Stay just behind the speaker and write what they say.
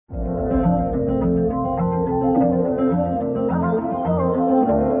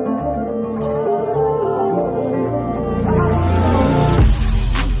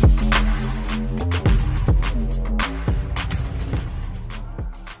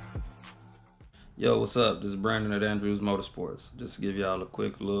Yo, what's up? This is Brandon at Andrews Motorsports. Just to give y'all a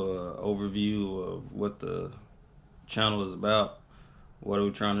quick little overview of what the channel is about. What are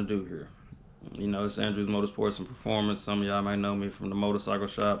we trying to do here? You know, it's Andrews Motorsports and Performance. Some of y'all might know me from the motorcycle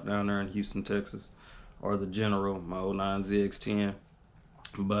shop down there in Houston, Texas, or the General, my '09 ZX10.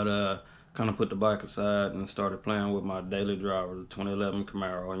 But kind of put the bike aside and started playing with my daily driver, the 2011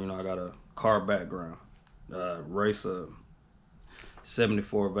 Camaro. You know, I got a car background. Race a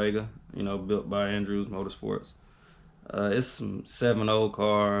 74 Vega, you know, built by Andrews Motorsports. It's some 7.0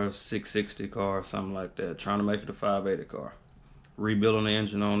 cars, 660 car, something like that. Trying to make it a 580 car. Rebuilding the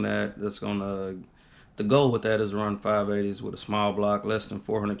engine on that. The goal with that is to run 580s with a small block, less than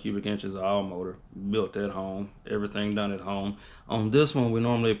 400 cubic inches of all motor, built at home, everything done at home. On this one, we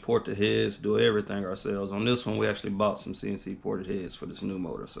normally port the heads, do everything ourselves. On this one, we actually bought some CNC ported heads for this new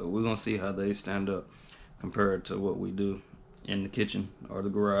motor. So we're going to see how they stand up compared to what we do in the kitchen or the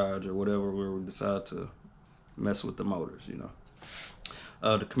garage or whatever where we decide to mess with the motors, you know.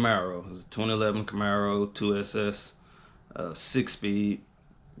 The Camaro is a 2011 Camaro 2SS, 6-speed,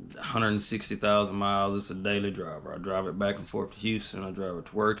 160,000 miles. It's a daily driver. I drive it back and forth to Houston. I drive it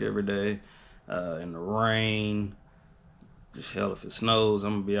to work every day. In the rain, just hell, if it snows,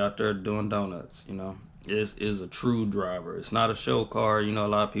 I'm gonna be out there doing donuts, you know. It is a true driver. It's not a show car. You know, a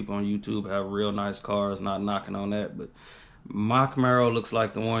lot of people on YouTube have real nice cars, not knocking on that, but my Camaro looks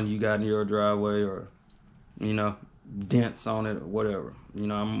like the one you got in your driveway, or, you know, dents on it or whatever. You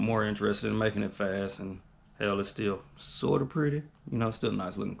know, I'm more interested in making it fast, and hell, it's still sort of pretty. You know, it's still a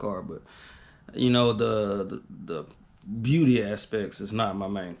nice looking car, but, you know, the beauty aspects is not my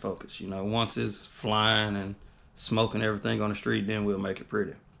main focus. You know, once it's flying and smoking everything on the street, then we'll make it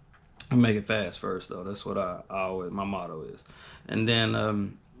pretty. I make it fast first, though. That's what I always, my motto is. And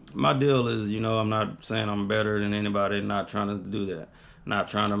then my deal is, you know, I'm not saying I'm better than anybody, not trying to do that. Not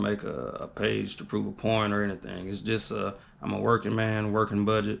trying to make a page to prove a point or anything. It's just I'm a working man, working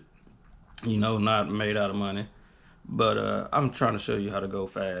budget, you know, not made out of money. But I'm trying to show you how to go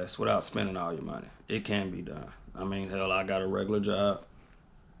fast without spending all your money. It can be done. I mean, hell, I got a regular job,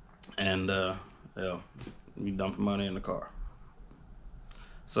 and hell, you dumping money in the car.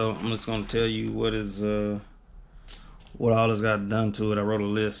 So I'm just gonna tell you what all has got done to it. I wrote a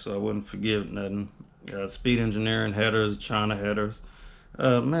list so I wouldn't forget nothing. Speed engineering, headers, China headers.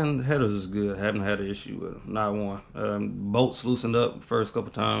 Man, the headers is good. Haven't had an issue with them, not one. Bolts loosened up first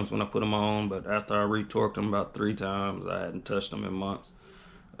couple times when I put them on, but after I retorqued them about 3 times, I hadn't touched them in months.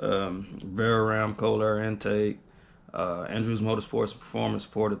 Vararam cold air intake. Andrews Motorsports and Performance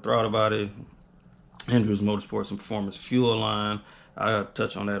supported throttle body. Andrews Motorsports and Performance fuel line. I'll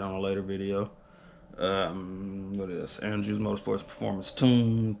touch on that on a later video. What is Andrews Motorsports Performance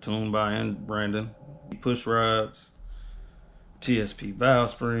tuned by Brandon. Push rods, TSP Valve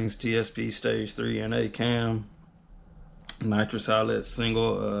Springs, TSP Stg.3 NA cam, Nitrous Outlet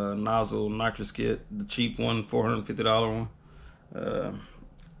single nozzle nitrous kit, the cheap one, $450 one.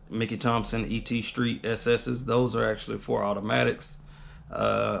 Mickey Thompson ET Street SS's. Those are actually 4 automatics.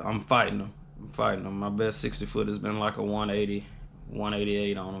 I'm fighting them. My best 60 foot has been like a 180,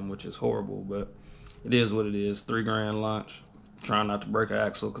 188 on them, which is horrible, but it is what it is. $3 lunch. Trying not to break an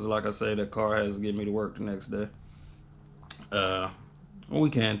axle, because like I say, that car has to get me to work the next day. We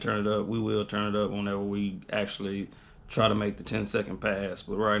can turn it up. We will turn it up whenever we actually try to make the 10-second pass.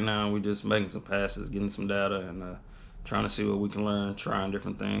 But right now, we're just making some passes, getting some data, and trying to see what we can learn, trying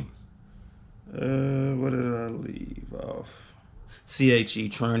different things. What did I leave off? CHE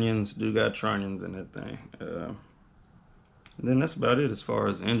Trunions. Do got Trunions in that thing. Then that's about it as far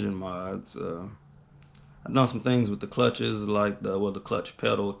as engine mods. I've done some things with the clutches, like the clutch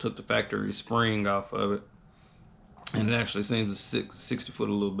pedal. Took the factory spring off of it, and it actually seems to 60 foot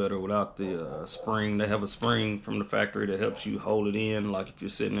a little better without the spring. They have a spring from the factory that helps you hold it in, like if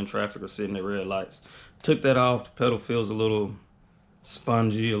you're sitting in traffic or sitting at red lights. Took that off. The pedal feels a little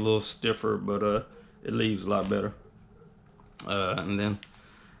spongy, a little stiffer, but it leaves a lot better. And then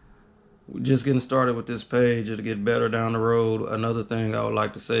we're just getting started with this page. It'll get better down the road. Another thing I would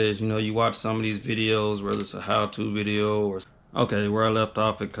like to say is, you know, you watch some of these videos, whether it's a how-to video or... Okay, where I left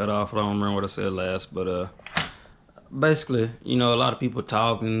off, it cut off. I don't remember what I said last, but basically, you know, a lot of people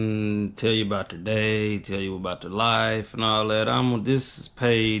talking, tell you about their day, tell you about their life and all that. This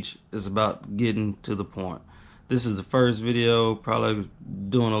page is about getting to the point. This is the first video, probably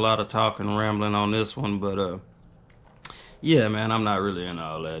doing a lot of talking and rambling on this one, but yeah, man, I'm not really into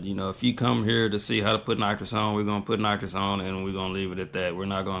all that. You know, if you come here to see how to put nitrous on, we're going to put nitrous on, and we're going to leave it at that. We're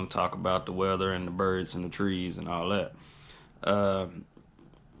not going to talk about the weather and the birds and the trees and all that.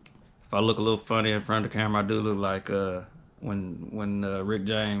 If I look a little funny in front of the camera, I do look like when Rick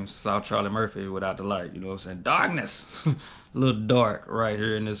James saw Charlie Murphy without the light. You know what I'm saying? Darkness, a little dark right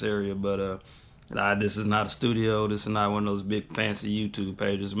here in this area. But this is not a studio. This is not one of those big fancy YouTube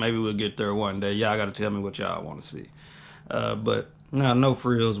pages. Maybe we'll get there one day. Y'all got to tell me what y'all want to see. But no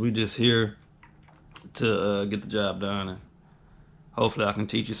frills. We just here to get the job done, and hopefully I can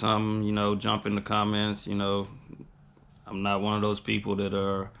teach you something. You know, jump in the comments. You know, I'm not one of those people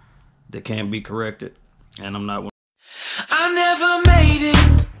that can't be corrected, and I'm not one